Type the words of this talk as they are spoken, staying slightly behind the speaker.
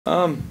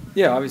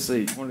Yeah,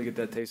 obviously wanted to get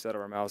that taste out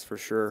of our mouths for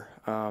sure.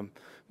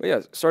 But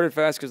yeah, started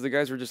fast because the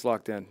guys were just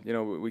locked in. You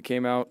know, we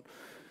came out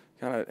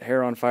kind of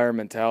hair on fire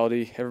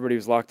mentality. Everybody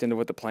was locked into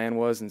what the plan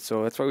was, and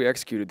so that's why we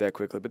executed that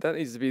quickly. But that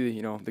needs to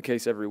be, the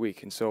case every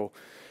week. And so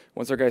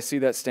once our guys see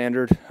that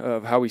standard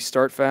of how we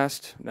start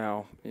fast,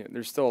 now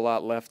there's still a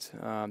lot left.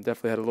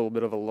 Definitely had a little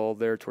bit of a lull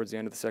there towards the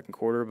end of the second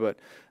quarter, but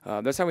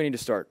that's how we need to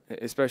start,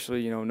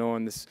 especially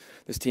knowing this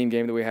team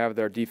game that we have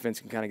that our defense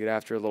can kind of get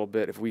after a little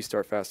bit if we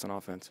start fast on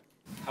offense.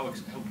 How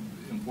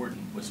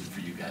important was it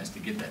for you guys to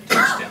get that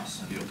touchdown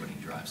on the opening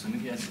drives? I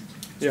mean, you had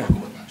Yeah,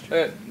 one last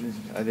year.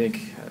 I think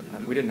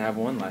we didn't have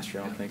one last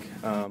year. I don't think.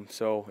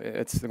 So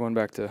it's going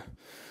back to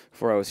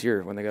before I was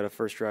here when they got a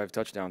first drive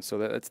touchdown. So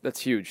that's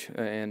huge,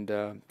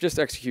 and just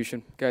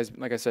execution, guys.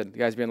 Like I said, the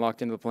guys being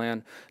locked into the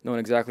plan, knowing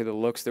exactly the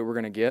looks that we're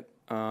going to get,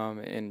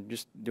 and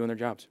just doing their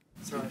jobs.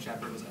 Sterling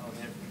Shepard was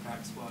elevated from the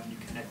practice squad, and you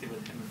connected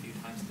with him a few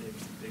times today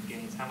for some big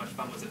games. How much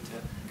fun was it to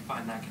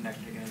find that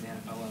connection again at the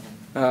NFL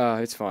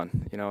level? It's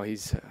fun.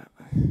 He's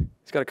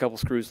got a couple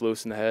screws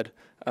loose in the head.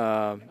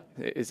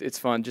 It's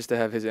fun just to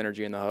have his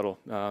energy in the huddle.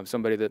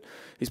 Somebody that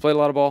he's played a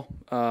lot of ball.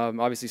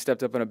 Obviously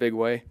stepped up in a big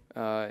way,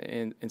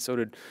 and so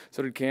did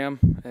Cam.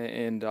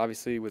 And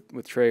obviously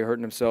with Trey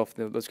hurting himself,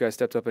 those guys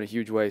stepped up in a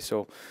huge way.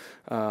 So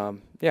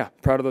yeah,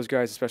 proud of those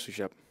guys, especially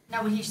Shep.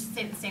 Now, would he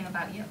say the same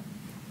about you?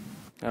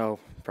 Oh,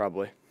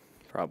 probably.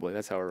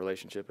 That's how our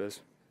relationship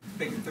is.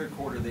 Big third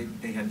quarter,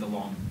 they had the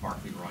long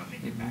Barkley run, they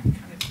get back, kind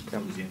of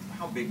close in.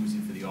 How big was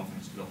it for the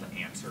offense to be able to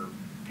answer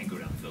and go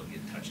downfield and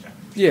get a touchdown?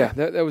 Yeah,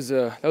 that was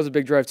a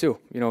big drive too.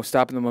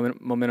 Stopping the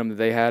momentum that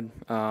they had.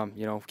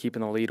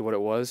 Keeping the lead what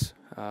it was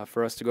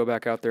for us to go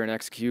back out there and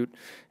execute.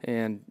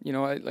 And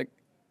I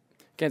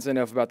can't say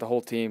enough about the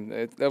whole team.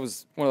 That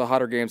was one of the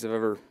hotter games I've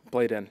ever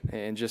played in,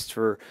 and just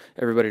for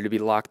everybody to be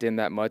locked in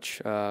that much.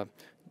 A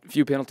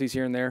few penalties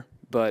here and there,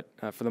 but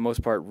for the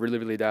most part, really,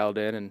 really dialed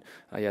in,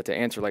 and to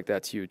answer like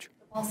that's huge.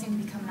 The ball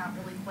seemed to be coming out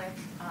really quick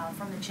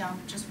from the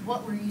jump. Just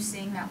what were you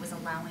seeing that was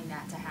allowing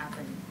that to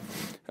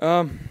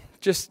happen?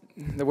 Just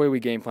the way we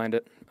game planned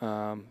it.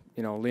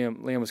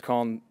 Liam was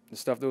calling the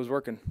stuff that was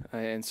working,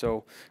 and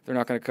so if they're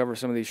not going to cover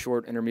some of these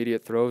short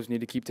intermediate throws,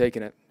 need to keep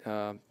taking it.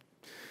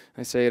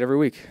 I say it every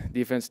week.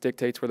 Defense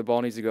dictates where the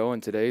ball needs to go,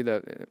 and today,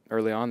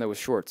 early on, that was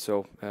short,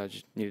 so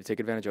just need to take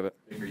advantage of it.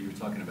 Baker, you were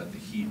talking about the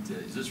heat.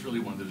 Is this really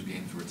one of those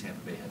games where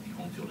Tampa Bay had the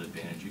home field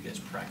advantage? You guys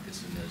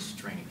practice in this,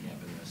 training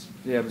camp in this?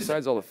 Yeah,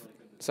 besides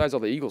all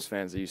the Eagles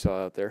fans that you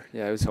saw out there,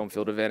 yeah, it was home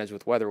field advantage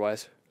with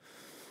weather-wise.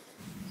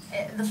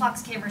 The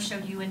Fox camera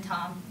showed you and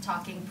Tom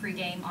talking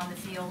pregame on the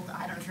field.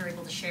 I don't know if you're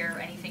able to share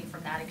anything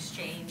from that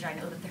exchange. I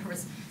know that there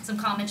was some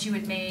comments you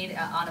had made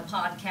on a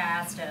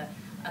podcast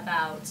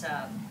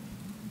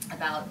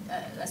about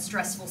a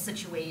stressful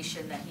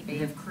situation that he may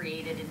have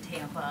created in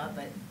Tampa,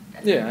 but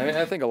yeah,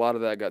 I think a lot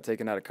of that got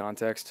taken out of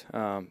context.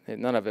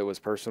 None of it was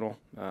personal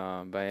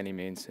by any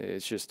means.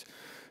 It's just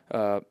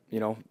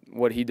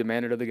what he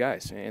demanded of the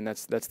guys, and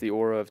that's the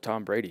aura of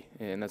Tom Brady,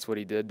 and that's what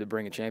he did to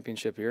bring a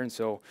championship here. And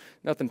so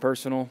nothing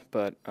personal,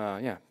 but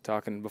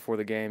talking before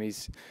the game,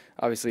 he's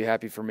obviously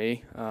happy for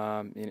me,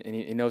 and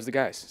he knows the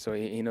guys, so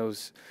he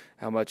knows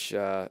how much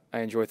I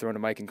enjoy throwing to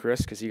Mike and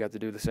Chris because he got to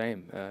do the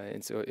same,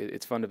 and so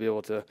it's fun to be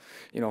able to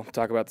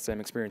talk about the same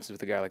experiences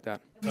with a guy like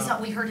that.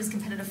 We heard his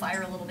competitive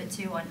fire a little bit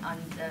too on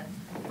the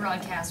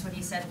broadcast when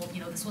he said,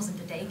 well, this wasn't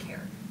a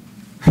daycare.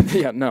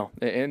 Yeah, no,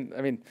 and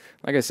I mean,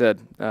 like I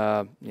said,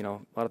 a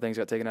lot of things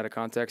got taken out of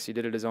context. He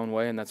did it his own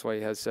way, and that's why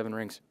he has 7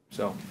 rings.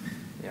 So,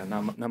 yeah,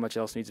 not much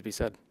else needs to be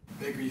said.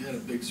 Baker, you had a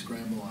big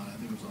scramble on, I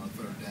think it was on a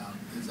 3rd down.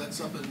 Is that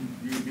something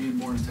you're being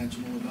more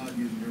intentional about,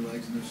 using your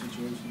legs in those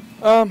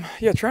situations?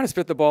 Yeah, trying to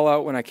spit the ball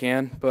out when I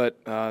can,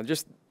 but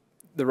just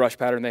the rush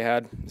pattern they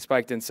had,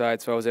 spiked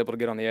inside, so I was able to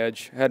get on the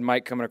edge. I had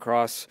Mike coming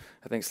across.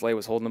 I think Slay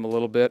was holding him a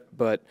little bit,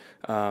 but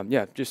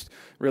just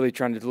really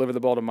trying to deliver the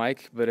ball to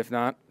Mike. But if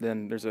not,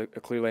 then there's a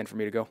clear lane for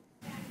me to go.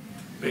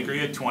 Baker,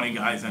 you had 20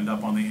 guys end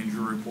up on the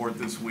injury report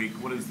this week.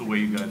 What is the way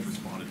you guys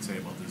responded, say,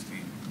 about this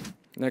team?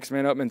 Next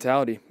man up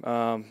mentality.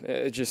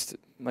 It just,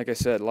 like I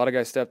said, a lot of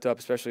guys stepped up,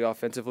 especially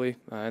offensively,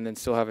 and then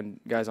still having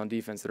guys on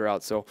defense that are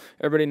out. So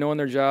everybody knowing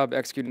their job,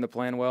 executing the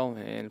plan well,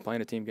 and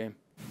playing a team game.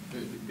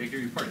 Baker,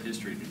 you're part of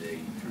history today.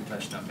 You threw a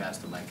touchdown pass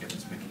to Mike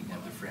Evans, making him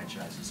the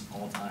franchise's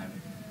all-time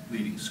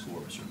leading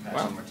scorer,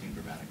 surpassing Martin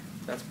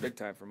Gramatica. That's big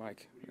time for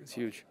Mike. It's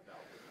huge.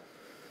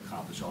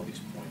 Accomplish all these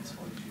points,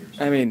 all these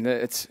years. I mean,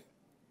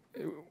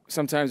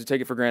 sometimes we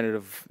take it for granted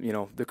of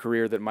the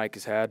career that Mike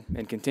has had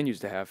and continues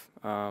to have.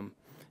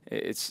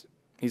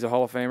 He's a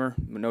Hall of Famer,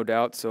 no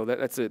doubt. So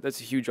that's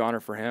a huge honor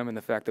for him, and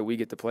the fact that we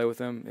get to play with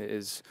him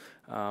is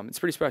it's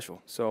pretty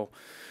special. So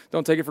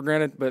don't take it for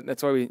granted, but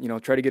that's why we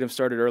try to get him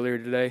started earlier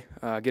today,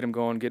 get him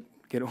going, get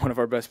one of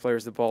our best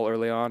players the ball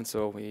early on,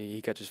 so he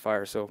catches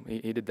fire. So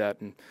he did that,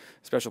 and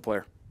special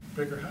player.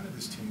 Baker, how did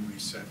this team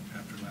reset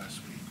after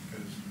last week?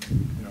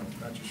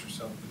 Because not just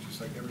yourself, but just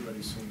like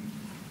everybody's seen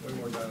way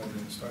more dialed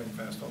in, starting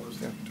fast, all those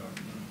things you talked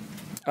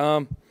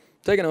about.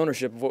 Taking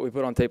ownership of what we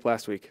put on tape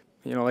last week.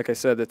 You know, like I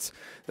said,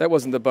 that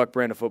wasn't the Buck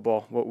brand of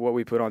football, what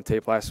we put on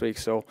tape last week.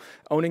 So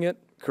owning it,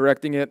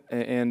 correcting it,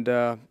 and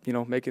you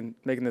know, making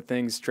the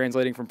things,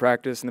 translating from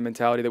practice and the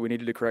mentality that we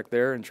needed to correct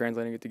there and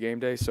translating it to game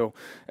day. So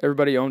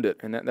everybody owned it,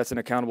 and that's an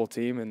accountable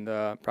team, and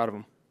proud of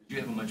them. Did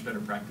you have a much better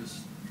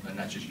practice,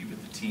 not just you,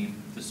 but the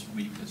team this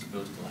week as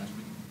opposed to last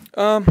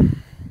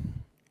week?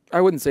 I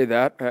wouldn't say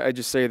that. I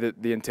just say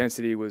that the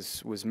intensity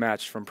was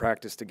matched from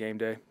practice to game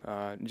day.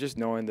 Just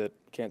knowing that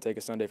you can't take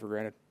a Sunday for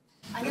granted.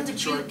 I know The the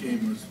Detroit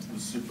game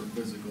was super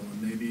physical,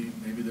 and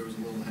maybe there was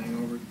a little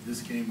hangover.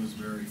 This game was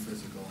very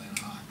physical and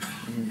hot.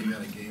 You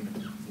got a game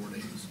in 4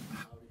 days.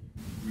 How do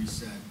you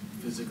reset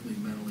physically,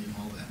 mentally, and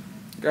all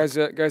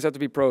that? Guys have to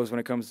be pros when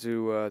it comes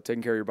to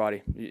taking care of your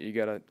body. You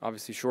got to,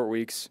 obviously, short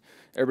weeks.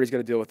 Everybody's got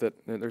to deal with it.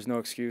 There's no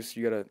excuse.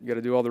 You got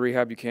to do all the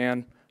rehab you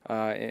can.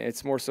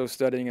 It's more so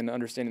studying and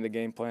understanding the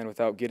game plan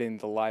without getting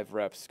the live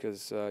reps,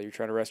 because you're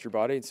trying to rest your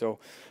body. And so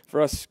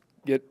for us,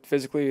 get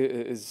physically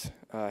as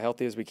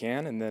healthy as we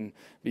can, and then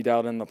be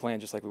dialed in the plan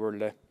just like we were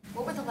today.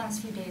 What were the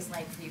last few days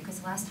like for you?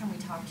 Because last time we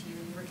talked to you,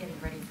 you were getting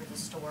ready for the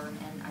storm,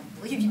 and I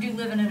believe you do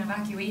live in an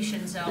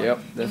evacuation zone. Yep,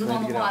 you live on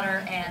the definitely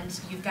water, and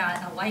you've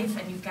got a wife,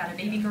 and you've got a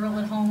baby girl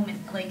at home, and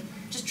like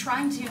just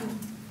trying to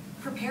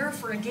prepare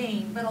for a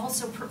game, but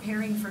also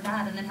preparing for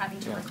that, and then having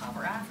to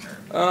recover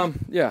after.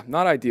 Yeah,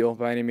 not ideal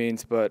by any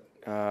means, but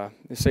the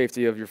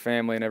safety of your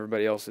family and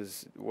everybody else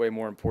is way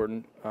more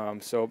important.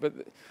 But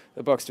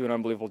the Bucs do an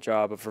unbelievable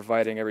job of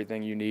providing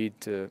everything you need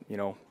to, you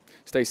know,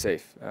 stay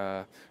safe.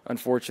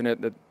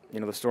 Unfortunate that, you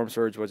know, the storm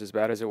surge was as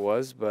bad as it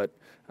was, but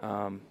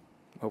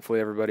hopefully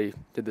everybody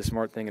did the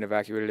smart thing and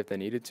evacuated if they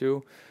needed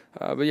to.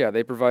 But yeah,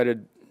 they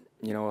provided,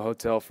 you know, a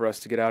hotel for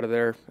us to get out of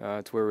there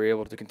to where we were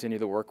able to continue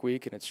the work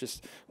week. And it's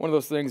just one of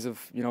those things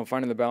of, you know,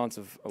 finding the balance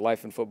of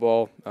life and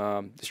football,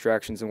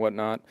 distractions and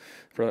whatnot.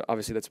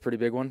 Obviously, that's a pretty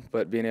big one,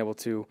 but being able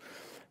to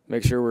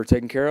make sure we're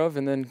taken care of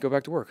and then go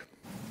back to work.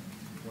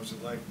 Was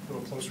it like a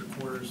little closer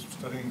quarters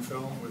studying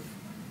film with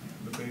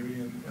the baby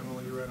and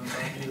Emily right on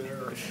top of you there?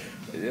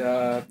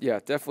 Or? Yeah,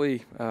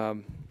 definitely.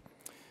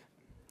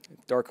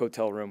 Dark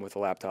hotel room with a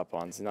laptop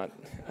on. It's not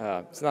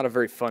a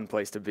very fun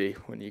place to be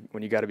when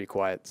you got to be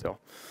quiet. So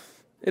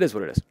it is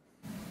what it is.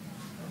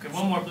 Okay,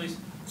 one more, please.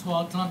 So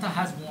Atlanta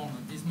has won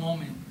at this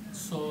moment.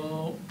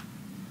 So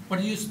what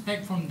do you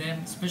expect from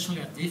them,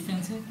 especially at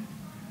defensive?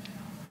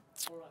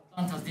 For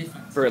Atlanta's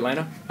defense. For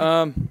Atlanta?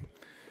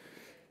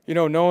 You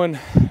know,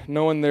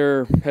 knowing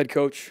their head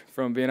coach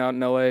from being out in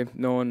LA,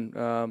 knowing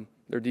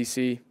their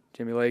DC,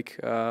 Jimmy Lake,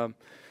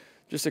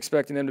 just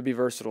expecting them to be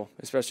versatile,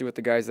 especially with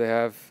the guys they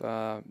have.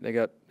 They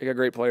got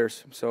great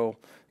players. So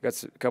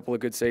got a couple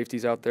of good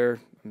safeties out there.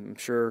 I'm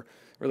sure,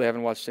 really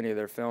haven't watched any of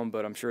their film,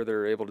 but I'm sure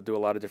they're able to do a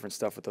lot of different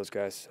stuff with those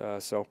guys.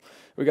 So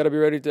we got to be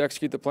ready to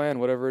execute the plan,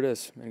 whatever it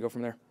is, and go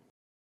from there.